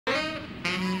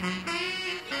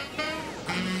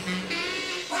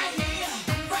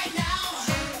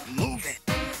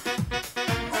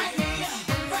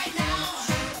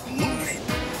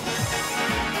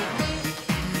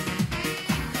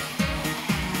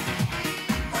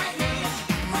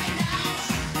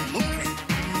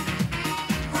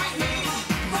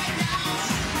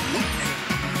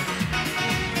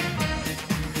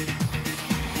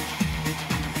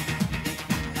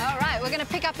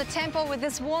pick up the tempo with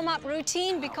this warm-up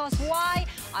routine because why?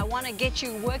 I want to get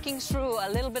you working through a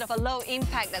little bit of a low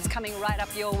impact that's coming right up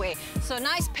your way. So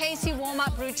nice pacey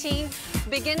warm-up routine.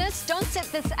 Beginners, don't sit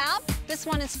this out. This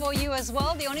one is for you as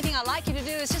well. The only thing I'd like you to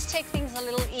do is just take things a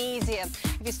little easier.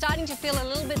 If you're starting to feel a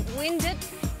little bit winded,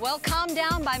 well, calm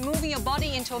down by moving your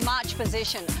body into a march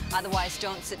position. Otherwise,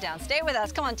 don't sit down. Stay with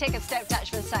us. Come on, take a step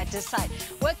touch from side to side.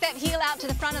 Work that heel out to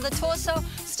the front of the torso.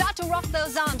 Start to rock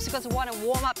those arms because we want to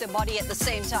warm up the body at the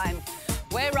same time.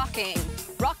 We're rocking,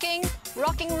 rocking,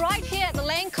 rocking right here at the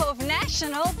Lane Cove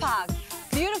National Park.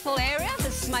 Beautiful area.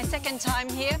 This is my second time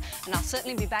here, and I'll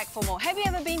certainly be back for more. Have you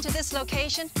ever been to this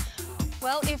location?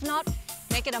 Well, if not,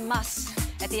 make it a must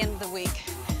at the end of the week.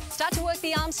 Start to work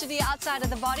the arms to the outside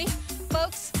of the body.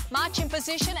 Folks, march in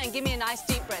position and give me a nice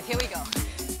deep breath. Here we go.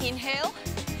 Inhale,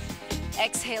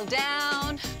 exhale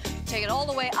down, take it all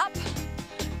the way up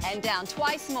and down.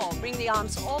 Twice more. Bring the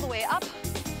arms all the way up.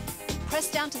 Press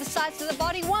down to the sides of the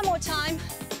body. One more time.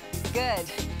 Good.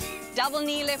 Double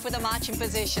knee lift with a march in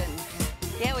position.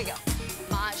 Here we go.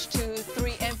 March 2,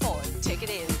 3, and 4. Take it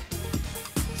in.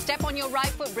 Step on your right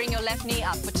foot, bring your left knee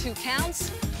up for 2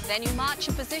 counts. Then you march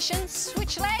in position,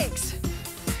 switch legs.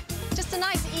 Just a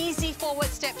nice, easy forward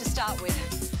step to start with.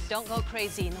 Don't go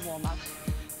crazy in the warm-up.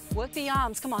 Work the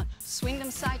arms, come on, swing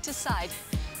them side to side.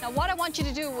 Now what I want you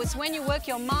to do is when you work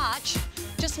your march,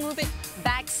 just move it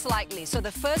back slightly. So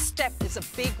the first step is a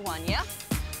big one, yeah?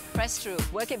 Press through,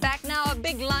 work it back now, a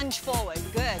big lunge forward,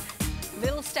 good.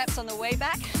 Little steps on the way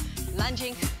back,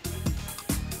 lunging.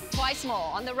 Twice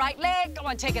more, on the right leg, come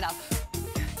on, take it up.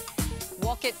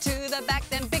 Walk it to the back,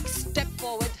 then big step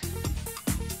forward.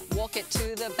 Walk it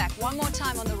to the back. One more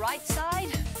time on the right side,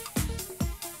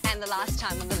 and the last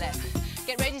time on the left.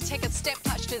 Get ready to take a step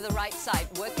touch to the right side.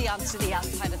 Work the arms to the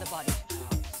outside of the body.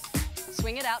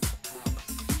 Swing it out,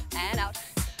 and out.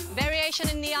 Variation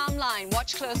in the arm line,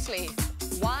 watch closely.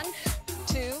 1,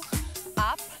 2,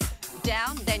 up,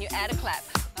 down, then you add a clap.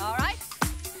 All right?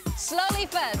 Slowly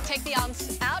first, take the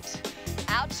arms out,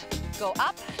 out, go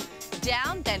up,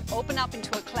 down, then open up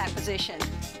into a clap position.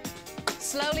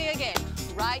 Slowly again,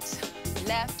 right,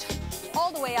 left,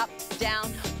 all the way up,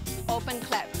 down, open,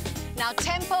 clap. Now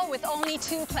tempo with only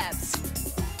 2 claps.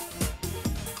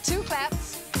 2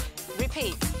 claps,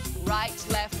 repeat. Right,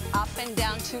 left, up and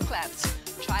down, 2 claps.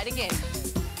 Try it again.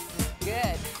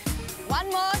 Good. One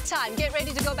more time. Get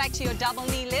ready to go back to your double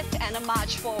knee lift and a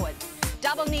march forward.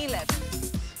 Double knee lift.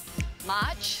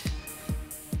 March.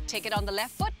 Take it on the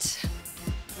left foot.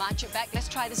 March it back. Let's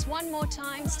try this one more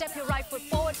time. Step your right foot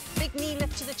forward. Big knee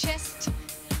lift to the chest.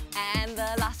 And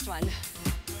the last one.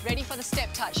 Ready for the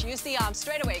step touch. Use the arms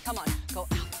straight away. Come on. Go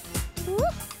out. Woo.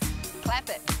 Clap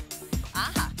it.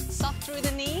 Aha. Soft through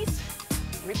the knees.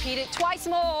 Repeat it twice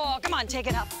more. Come on, take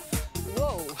it up.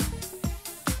 Whoa.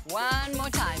 One more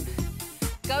time.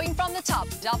 Going from the top.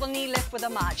 Double knee lift with a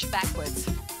march backwards.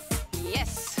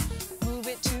 Yes. Move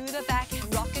it to the back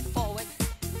and rock it forward.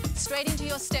 Straight into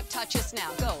your step touches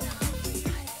now. Go.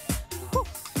 Woo.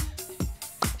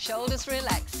 Shoulders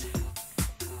relax.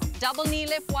 Double knee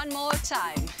lift one more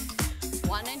time.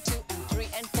 1 and 2 and 3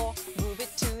 and 4. Move it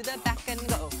to the back and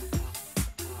go.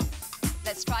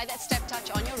 Let's try that step touch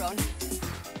on your own.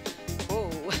 Oh,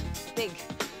 big.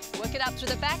 Work it up through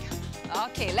the back.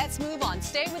 Okay, let's move on.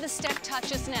 Stay with the step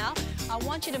touches now. I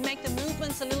want you to make the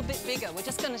movements a little bit bigger. We're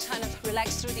just going to kind of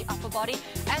relax through the upper body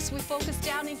as we focus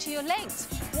down into your legs.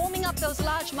 Warming up those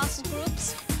large muscle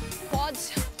groups,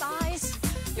 quads, thighs,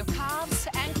 your calves,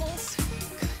 ankles.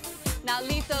 Now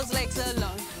leave those legs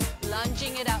alone.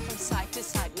 Lunging it out from side to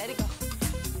side. Let it go.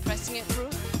 Pressing it through.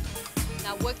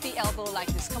 Now work the elbow like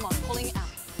this. Come on, pulling it out.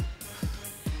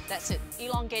 That's it.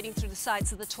 Elongating through the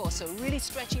sides of the torso. Really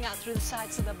stretching out through the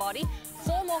sides of the body.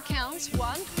 4 more counts.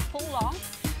 1, pull long.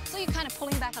 So you're kind of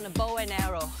pulling back on a bow and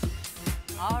arrow.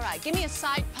 All right, give me a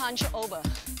side punch over.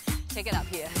 Take it up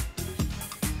here.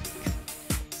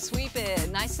 Sweep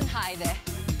it nice and high there.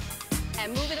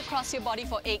 And move it across your body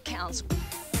for 8 counts.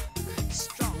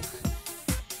 Strong.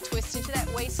 Twist into that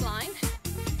waistline.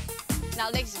 Now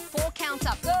legs 4 counts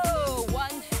up. Go! 1,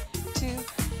 2,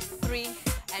 3,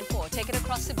 and 4. Take it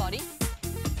across the body.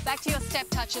 Back to your step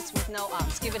touches with no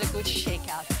arms. Give it a good shake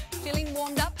out. Feeling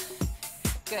warmed up?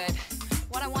 Good.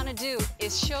 What I want to do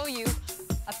is show you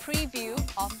a preview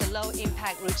of the low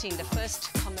impact routine, the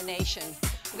first combination.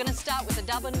 We're going to start with a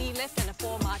double knee lift and a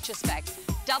 4 marches back.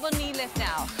 Double knee lift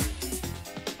now.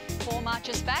 4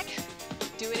 marches back.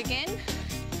 Do it again.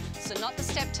 So not the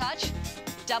step touch.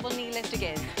 Double knee lift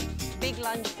again. Big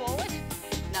lunge forward.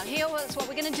 Now here's what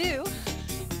we're going to do.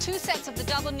 2 sets of the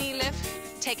double knee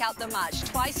lift. Take out the march.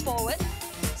 Twice forward.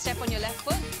 Step on your left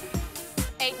foot.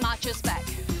 8 marches back.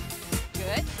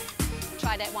 Good.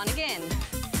 Try that one again.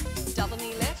 Double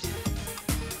knee lift,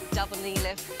 double knee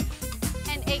lift,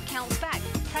 and 8 counts back.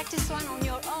 Practice one on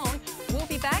your own. We'll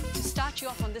be back to start you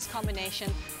off on this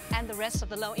combination and the rest of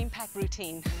the low impact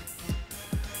routine.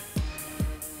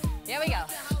 Here we go.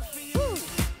 Woo.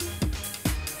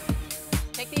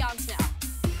 Take the arms now.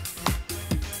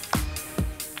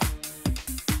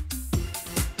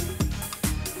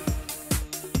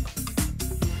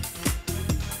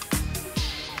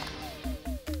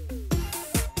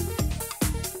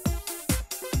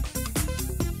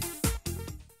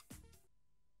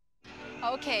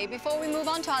 Okay, before we move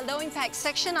on to our low impact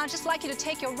section, I'd just like you to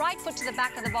take your right foot to the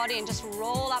back of the body and just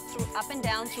roll up and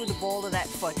down through the ball of that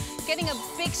foot. Getting a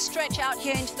big stretch out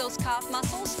here into those calf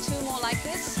muscles. 2 more like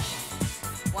this.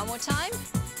 1 more time,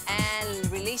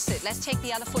 and release it. Let's take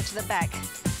the other foot to the back.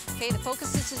 Okay, the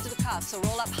focus is to the calf, so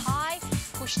roll up high,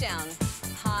 push down,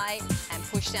 high, and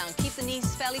push down. Keep the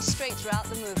knees fairly straight throughout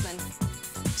the movement.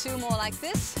 2 more like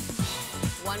this.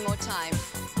 1 more time.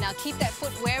 Now keep that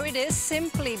foot where it is.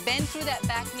 Simply bend through that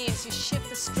back knee as you shift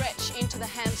the stretch into the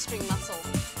hamstring muscle.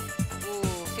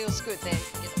 Ooh, feels good there.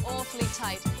 It's awfully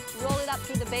tight. Roll it up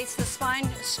through the base of the spine.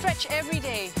 Stretch every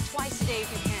day, twice a day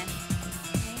if you can.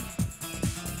 Okay.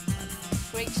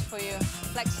 Great for your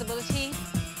flexibility.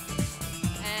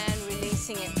 And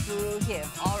releasing it through here.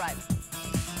 All right.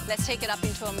 Let's take it up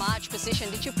into a march position.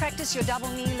 Did you practice your double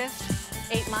knee lift?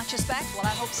 8 marches back? Well,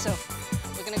 I hope so.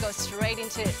 We're going to go straight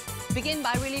into it. Begin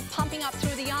by really pumping up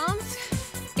through the arms,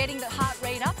 getting the heart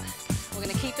rate up. We're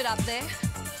going to keep it up there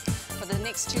for the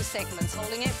next 2 segments.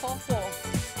 Holding it for 4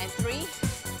 and 3,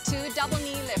 2, double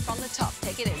knee lift from the top.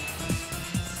 Take it in.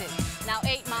 Sit. Now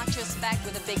 8 marches back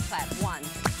with a big clap. 1,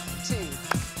 2,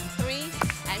 3,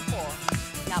 and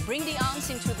 4. Now bring the arms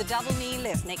into the double knee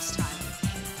lift next time.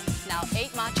 Now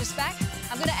 8 marches back.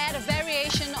 I'm going to add a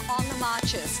variation on the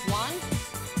marches. 1,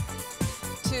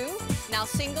 2, now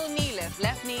single knee lift.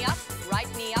 Left knee up, right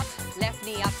knee up, left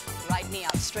knee up, right knee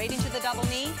up. Straight into the double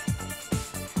knee.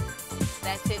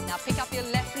 That's it. Now pick up your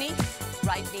left knee,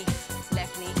 right knee,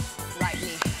 left knee, right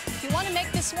knee. If you want to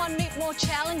make this one a bit more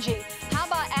challenging, how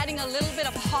about adding a little bit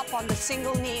of a hop on the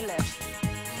single knee lift?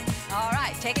 All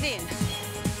right, take it in.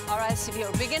 All right, so if you're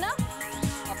a beginner,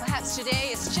 or perhaps today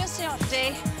is just your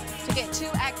day to get too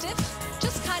active,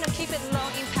 just kind of keep it low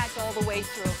impact all the way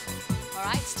through. All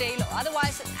right, stay low.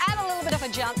 Otherwise, add a little bit of a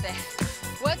jump there.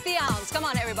 Work the arms. Come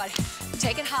on, everybody.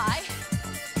 Take it high.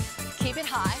 Keep it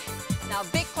high. Now,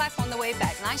 big clap on the way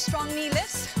back. Nice, strong knee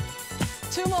lifts.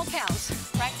 2 more counts.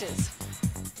 Practice.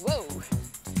 Whoa.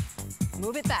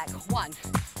 Move it back. 1,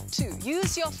 2.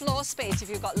 Use your floor space. If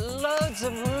you've got loads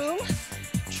of room,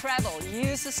 travel.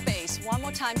 Use the space. 1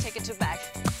 more time. Take it to back.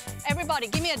 Everybody,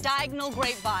 give me a diagonal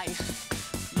grapevine.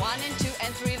 1 and 2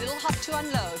 and 3. Little hop to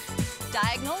unload.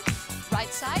 Diagonal.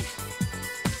 Right side.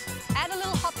 Add a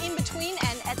little hop in between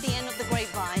and at the end of the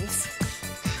grapevines.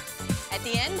 At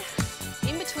the end,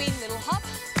 in between, little hop.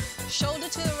 Shoulder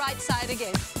to the right side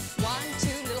again. 1,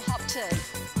 2, little hop turn.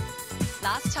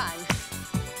 Last time.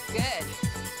 Good.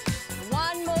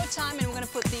 1 more time and we're going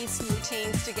to put these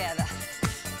routines together.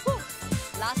 Whew.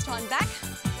 Last one back.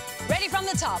 Ready from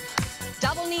the top.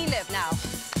 Double knee lift now.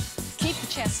 Keep the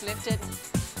chest lifted.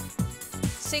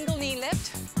 Single knee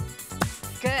lift.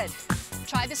 Good.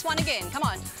 Try this one again. Come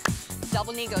on.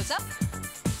 Double knee goes up.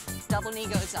 Double knee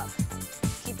goes up.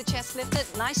 Keep the chest lifted.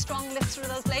 Nice strong lift through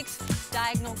those legs.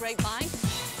 Diagonal grapevine.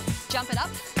 Jump it up.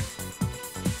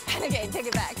 And again, take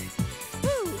it back.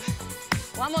 Woo.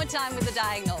 1 more time with the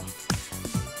diagonal.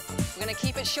 We're going to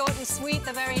keep it short and sweet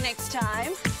the very next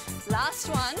time. Last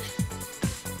one.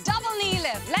 Double knee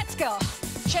lift. Let's go.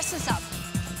 Chest is up.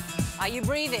 Are you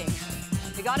breathing?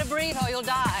 You got to breathe or you'll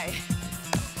die.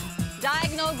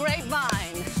 Diagonal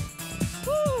grapevine.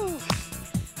 Woo.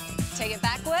 Take it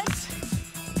backwards.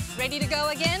 Ready to go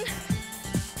again?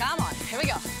 Come on, here we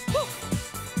go. Woo.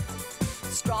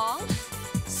 Strong,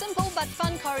 simple but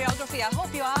fun choreography. I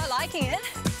hope you are liking it.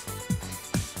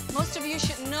 Most of you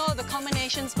should know the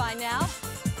combinations by now.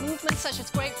 Movements such as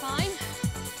grapevine.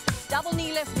 Double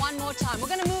knee lift 1 more time. We're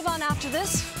going to move on after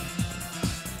this.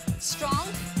 Strong.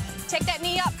 Take that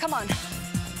knee up, come on.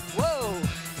 Whoa.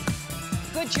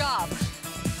 Good job.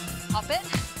 Hop it.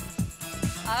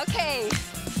 Okay.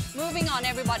 Moving on,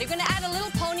 everybody. We're going to add a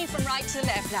little pony from right to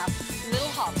left now. Little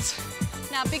hops.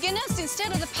 Now, beginners,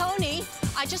 instead of the pony,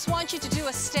 I just want you to do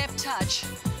a step touch.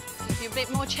 Give you a bit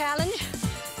more challenge.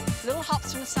 Little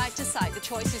hops from side to side. The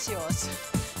choice is yours.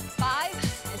 5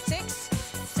 and 6,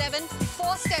 7,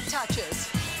 4 step touches.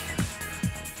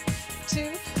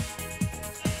 2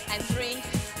 and 3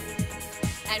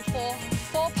 and 4.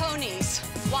 4 ponies.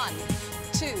 1,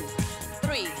 2,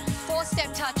 3, 4 step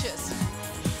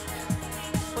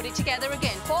together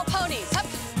again. 4 ponies. Up.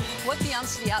 Work the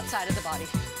arms to the outside of the body.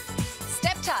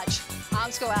 Step touch.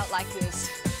 Arms go out like this.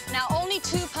 Now only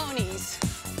 2 ponies.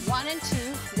 1 and 2,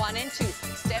 1 and 2.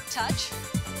 Step touch.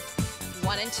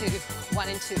 1 and 2, 1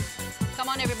 and 2. Come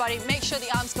on, everybody. Make sure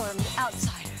the arms go on the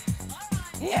outside.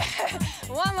 Yeah.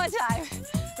 One more time.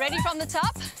 Ready from the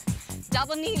top?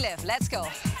 Double knee lift. Let's go.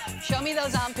 Show me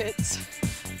those armpits.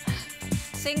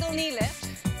 Single knee lift.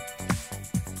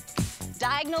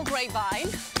 Diagonal grapevine.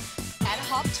 And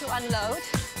hop to unload.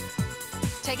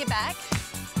 Take it back.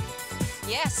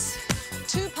 Yes.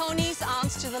 2 ponies,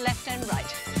 arms to the left and right.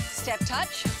 Step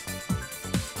touch.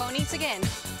 Ponies again.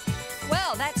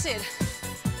 Well, that's it.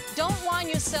 Don't wind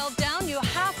yourself down. You're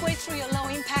halfway through your low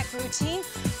impact routine.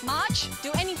 March,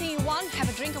 do anything you want, have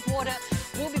a drink of water.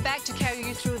 We'll be back to carry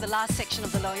you through the last section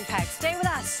of the low impact. Stay with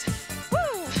us. Woo!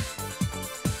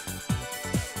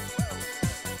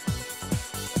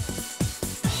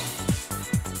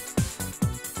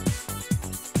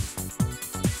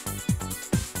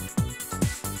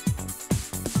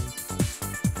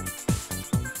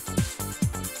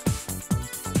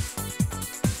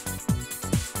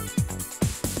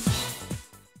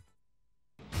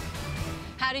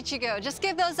 How did you go? Just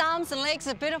give those arms and legs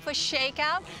a bit of a shake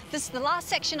out. This is the last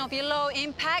section of your low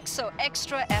impact, so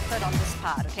extra effort on this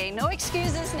part, okay? No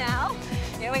excuses now.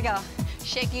 Here we go.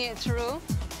 Shaking it through.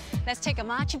 Let's take a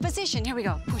marching position. Here we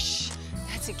go. Push.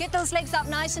 That's it. Get those legs up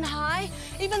nice and high.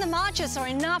 Even the marches are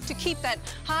enough to keep that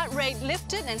heart rate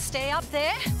lifted and stay up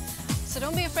there. So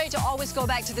don't be afraid to always go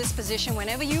back to this position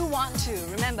whenever you want to.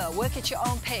 Remember, work at your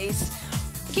own pace.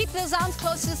 Keep those arms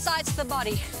close to the sides of the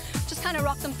body. Just kind of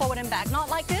rock them forward and back. Not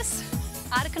like this.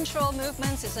 Out of control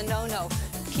movements is a no-no.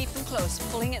 Keep them close,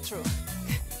 pulling it through.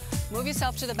 Move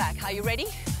yourself to the back. Are you ready?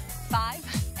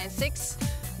 5 and 6.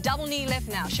 Double knee lift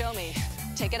now. Show me.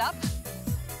 Take it up.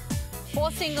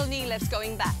 4 single knee lifts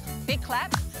going back. Big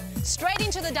clap. Straight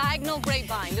into the diagonal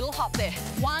grapevine. Little hop there.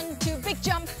 1, 2, big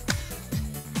jump.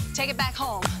 Take it back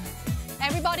home.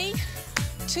 Everybody,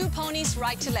 2 ponies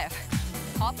right to left.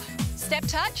 Hop, step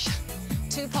touch,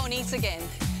 2 ponies again.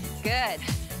 Good.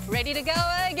 Ready to go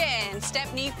again.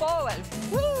 Step knee forward.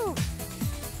 Woo!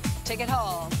 Take it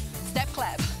home. Step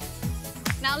clap.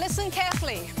 Now listen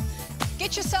carefully.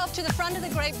 Get yourself to the front of the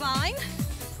grapevine.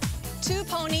 2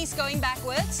 ponies going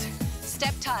backwards.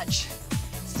 Step touch.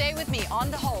 Stay with me on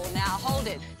the hold. Now hold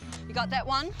it. You got that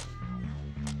one?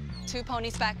 2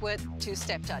 ponies backward, 2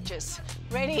 step touches.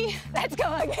 Ready? Let's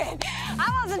go again.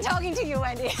 I wasn't talking to you,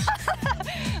 Wendy.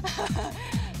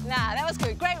 Nah, that was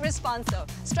good. Great response though.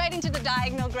 Straight into the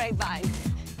diagonal grapevine.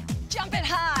 Jump it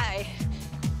high.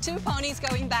 2 ponies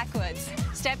going backwards.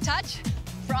 Step touch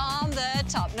from the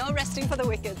top. No resting for the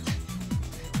wicked.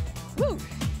 Woo!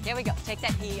 Here we go. Take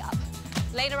that knee up.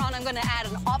 Later on, I'm going to add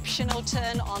an optional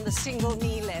turn on the single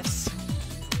knee lifts.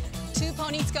 2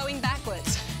 ponies going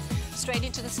backwards. Straight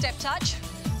into the step touch.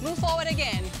 Move forward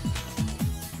again.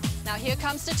 Now here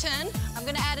comes the turn. I'm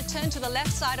going to add a turn to the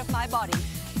left side of my body.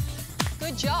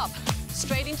 Good job.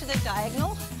 Straight into the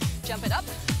diagonal. Jump it up.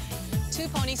 2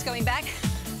 ponies going back.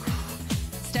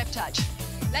 Step touch.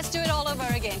 Let's do it all over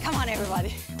again. Come on,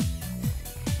 everybody.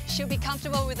 Should be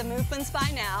comfortable with the movements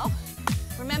by now.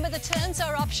 Remember, the turns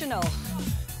are optional.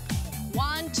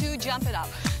 1, 2, jump it up.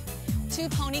 2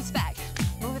 ponies back.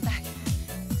 Move it back.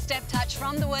 Step touch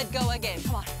from the word go again.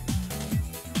 Come on.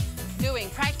 Doing.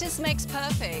 Practice makes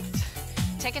perfect.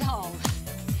 Take it home.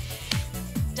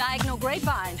 Diagonal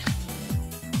grapevine.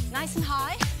 Nice and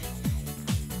high.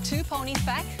 2 ponies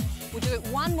back. We'll do it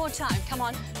one more time. Come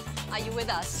on. Are you with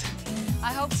us?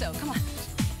 I hope so. Come on.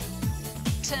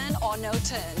 Turn or no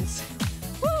turns.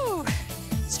 Woo!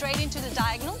 Straight into the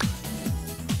diagonal.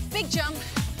 Big jump.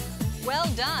 Well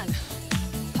done.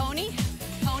 Pony,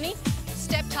 pony,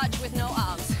 step touch with no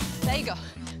arms. There you go.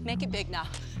 Make it big now.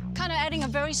 Kind of adding a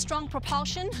very strong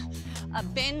propulsion, a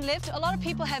bend lift. A lot of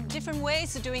people have different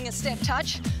ways of doing a step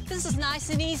touch. This is nice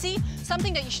and easy,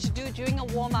 something that you should do during a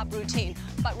warm-up routine.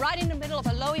 But right in the middle of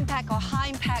a low impact or high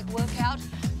impact workout,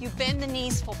 you bend the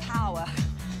knees for power.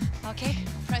 Okay,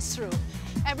 press through.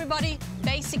 Everybody,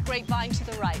 basic grapevine to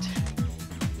the right.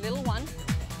 Little one.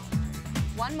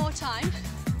 One more time.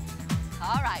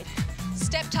 All right,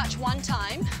 step touch 1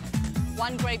 time,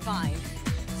 1 grapevine.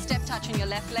 Step touch on your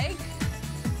left leg,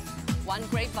 1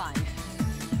 grapevine.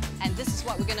 And this is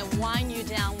what we're gonna wind you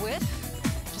down with.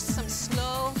 Just some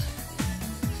slow,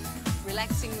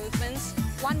 relaxing movements.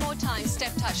 1 more time,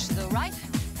 step touch to the right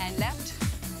and left,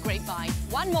 grapevine.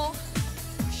 1 more,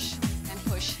 push and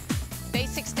push.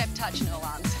 Basic step touch, no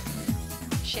arms.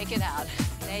 Shake it out,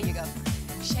 there you go.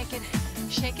 Shake it,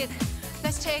 shake it.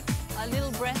 Let's take a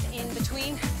little breath in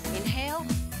between. Inhale,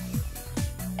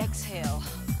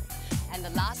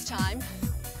 Last time.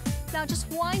 Now just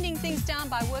winding things down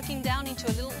by working down into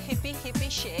a little hippie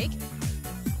shake.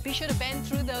 Be sure to bend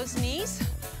through those knees.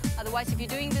 Otherwise, if you're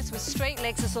doing this with straight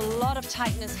legs, there's a lot of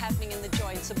tightness happening in the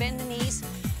joints. So bend the knees,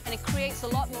 and it creates a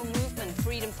lot more movement,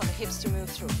 freedom for the hips to move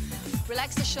through.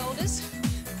 Relax the shoulders.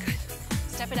 Good.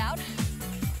 Step it out.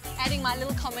 Adding my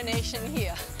little combination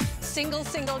here. Single,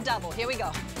 single, double. Here we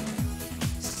go.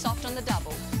 Soft on the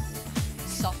double.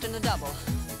 Soft on the double.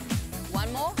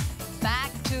 One more.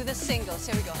 Back to the singles.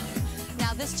 Here we go.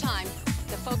 Now this time,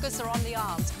 the focus are on the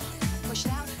arms. Push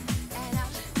it out and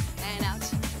out and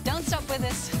out. Don't stop with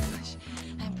this. Push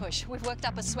and push. We've worked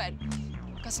up a sweat.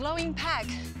 Because low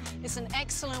impact is an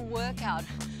excellent workout.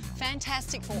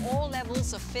 Fantastic for all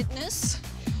levels of fitness.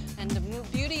 And the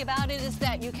beauty about it is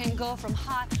that you can go from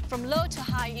low to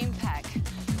high impact.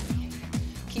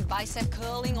 Keep bicep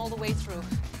curling all the way through.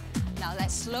 Now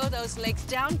let's slow those legs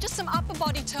down. Just some upper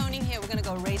body toning here. We're gonna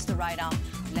go raise the right arm,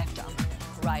 left arm,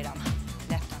 right arm,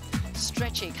 left arm.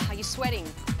 Stretching. Are you sweating?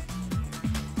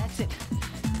 That's it.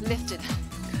 Lift it.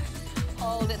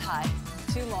 Hold it high.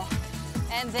 Two more.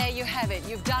 And there you have it.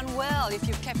 You've done well if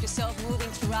you've kept yourself moving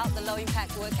throughout the low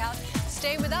impact workout.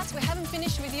 Stay with us. We haven't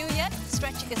finished with you yet.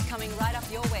 Stretch is coming right up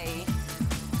your way.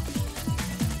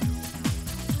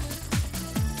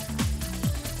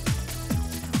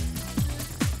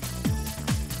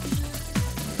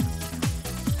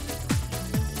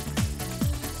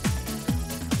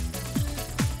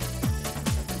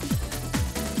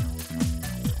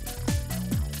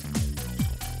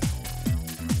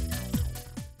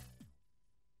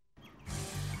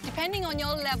 Depending on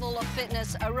your level of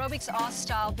fitness, Aerobics art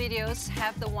style videos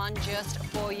have the one just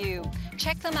for you.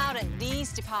 Check them out at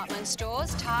these department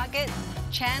stores, Target,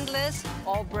 Chandler's,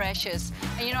 or Bresh's.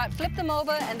 And you know what, flip them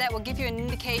over and that will give you an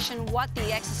indication what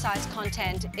the exercise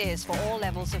content is for all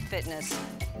levels of fitness.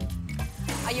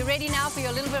 Are you ready now for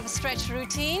your little bit of a stretch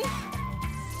routine?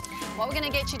 What we're going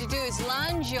to get you to do is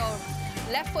lunge your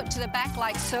left foot to the back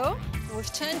like so.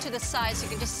 We've turned to the side so you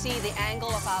can just see the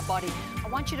angle of our body. I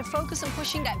want you to focus on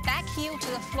pushing that back heel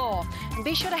to the floor. And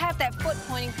be sure to have that foot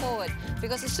pointing forward,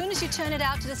 because as soon as you turn it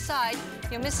out to the side,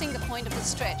 you're missing the point of the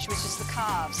stretch, which is the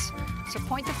calves. So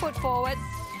point the foot forward,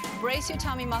 brace your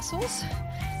tummy muscles,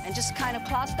 and just kind of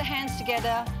clasp the hands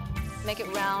together, make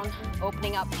it round,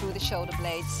 opening up through the shoulder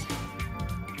blades.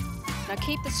 Now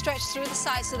keep the stretch through the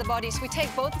sides of the body. So we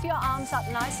take both of your arms up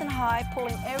nice and high,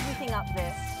 pulling everything up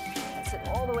there. That's it,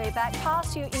 all the way back,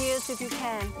 past your ears if you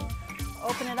can.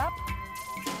 Open it up.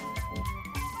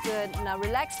 Good, now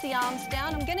relax the arms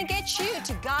down. I'm gonna get you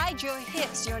to guide your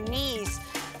hips, your knees.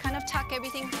 Kind of tuck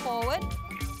everything forward,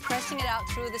 pressing it out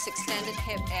through this extended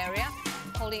hip area.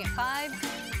 Holding it 5,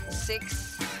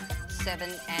 6, 7,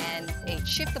 and 8.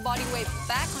 Shift the body weight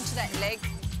back onto that leg.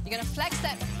 You're gonna flex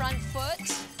that front foot.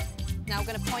 Now we're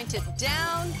gonna point it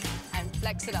down and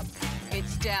flex it up.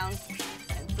 It's down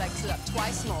and flex it up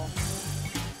twice more.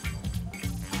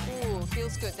 Ooh,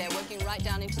 feels good there, working right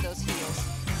down into those heels.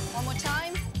 One more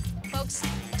time. Folks,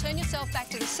 turn yourself back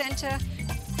to the center,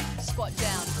 squat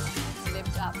down,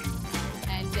 lift up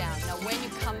and down. Now when you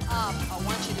come up, I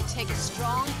want you to take a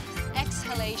strong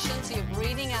exhalation, so you're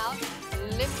breathing out,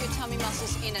 lift your tummy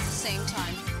muscles in at the same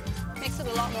time. Makes it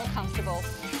a lot more comfortable.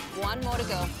 One more to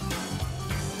go.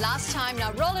 Last time,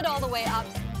 now roll it all the way up,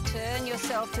 turn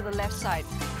yourself to the left side.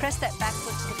 Press that back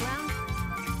foot to the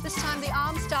ground. This time the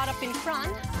arms start up in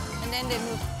front, and then they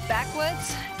move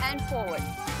backwards and forward.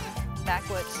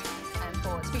 Backwards and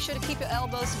forwards. Be sure to keep your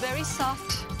elbows very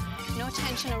soft, no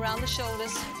tension around the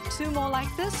shoulders. 2 more like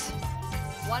this.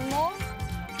 1 more.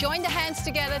 Join the hands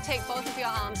together, take both of your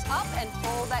arms up and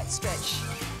hold that stretch.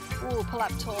 Ooh, pull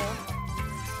up tall.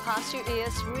 Past your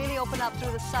ears, really open up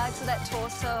through the sides of that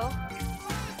torso.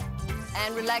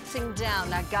 And relaxing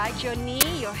down. Now guide your knee,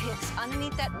 your hips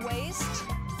underneath that waist.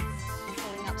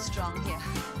 Pulling up strong here.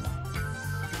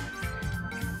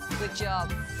 Good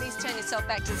job. Please turn yourself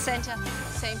back to the center.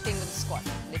 Same thing with the squat.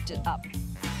 Lift it up.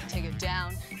 Take it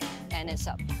down, and it's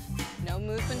up. No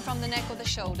movement from the neck or the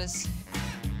shoulders.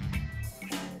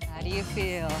 How do you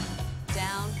feel?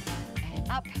 Down and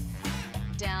up,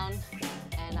 down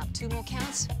and up. 2 more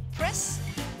counts. Press.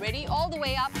 Ready? All the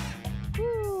way up.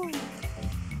 Woo.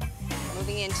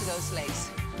 Moving into those legs.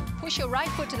 Push your right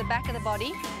foot to the back of the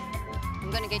body.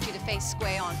 I'm going to get you to face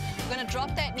square on. We're going to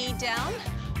drop that knee down.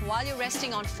 While you're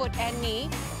resting on foot and knee,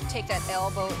 take that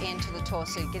elbow into the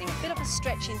torso. You're getting a bit of a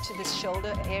stretch into this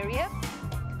shoulder area.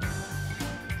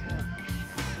 Good.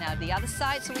 Now the other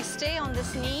side, so we stay on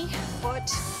this knee,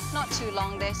 foot, not too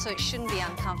long there, so it shouldn't be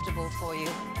uncomfortable for you.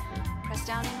 Press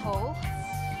down and hold.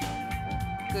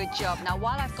 Good job. Now,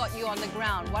 while I've got you on the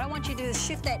ground, what I want you to do is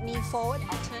shift that knee forward.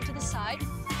 I'll turn to the side.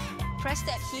 Press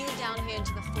that heel down here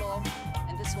into the floor,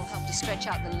 and this will help to stretch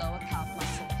out the lower calf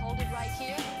muscle. Hold it right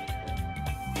here.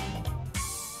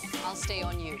 I'll stay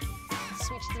on you.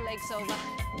 Switch the legs over.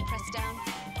 Press down.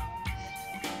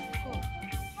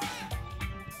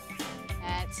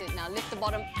 That's it. Now lift the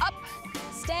bottom up.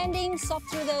 Standing, soft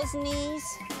through those knees.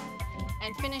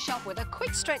 And finish off with a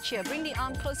quick stretch here. Bring the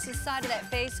arm close to the side of that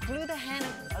face. Glue the hand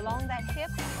along that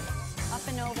hip. Up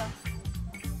and over.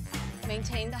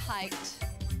 Maintain the height.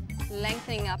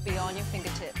 Lengthening up beyond your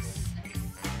fingertips.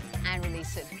 And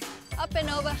release it. Up and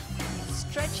over.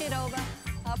 Stretch it over.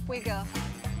 Up we go.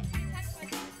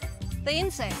 The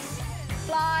insects,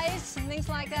 flies, and things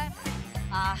like that.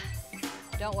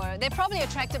 Don't worry. They're probably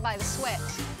attracted by the sweat.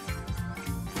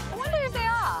 I wonder if they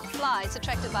are, flies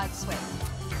attracted by the sweat.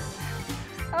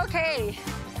 Okay,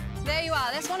 there you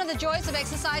are. That's one of the joys of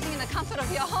exercising in the comfort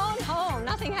of your own home.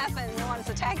 Nothing happens, no one's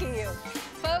attacking you.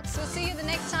 Folks, we'll see you the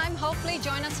next time. Hopefully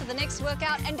join us for the next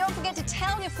workout. And don't forget to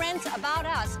tell your friends about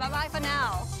us. Bye-bye for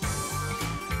now.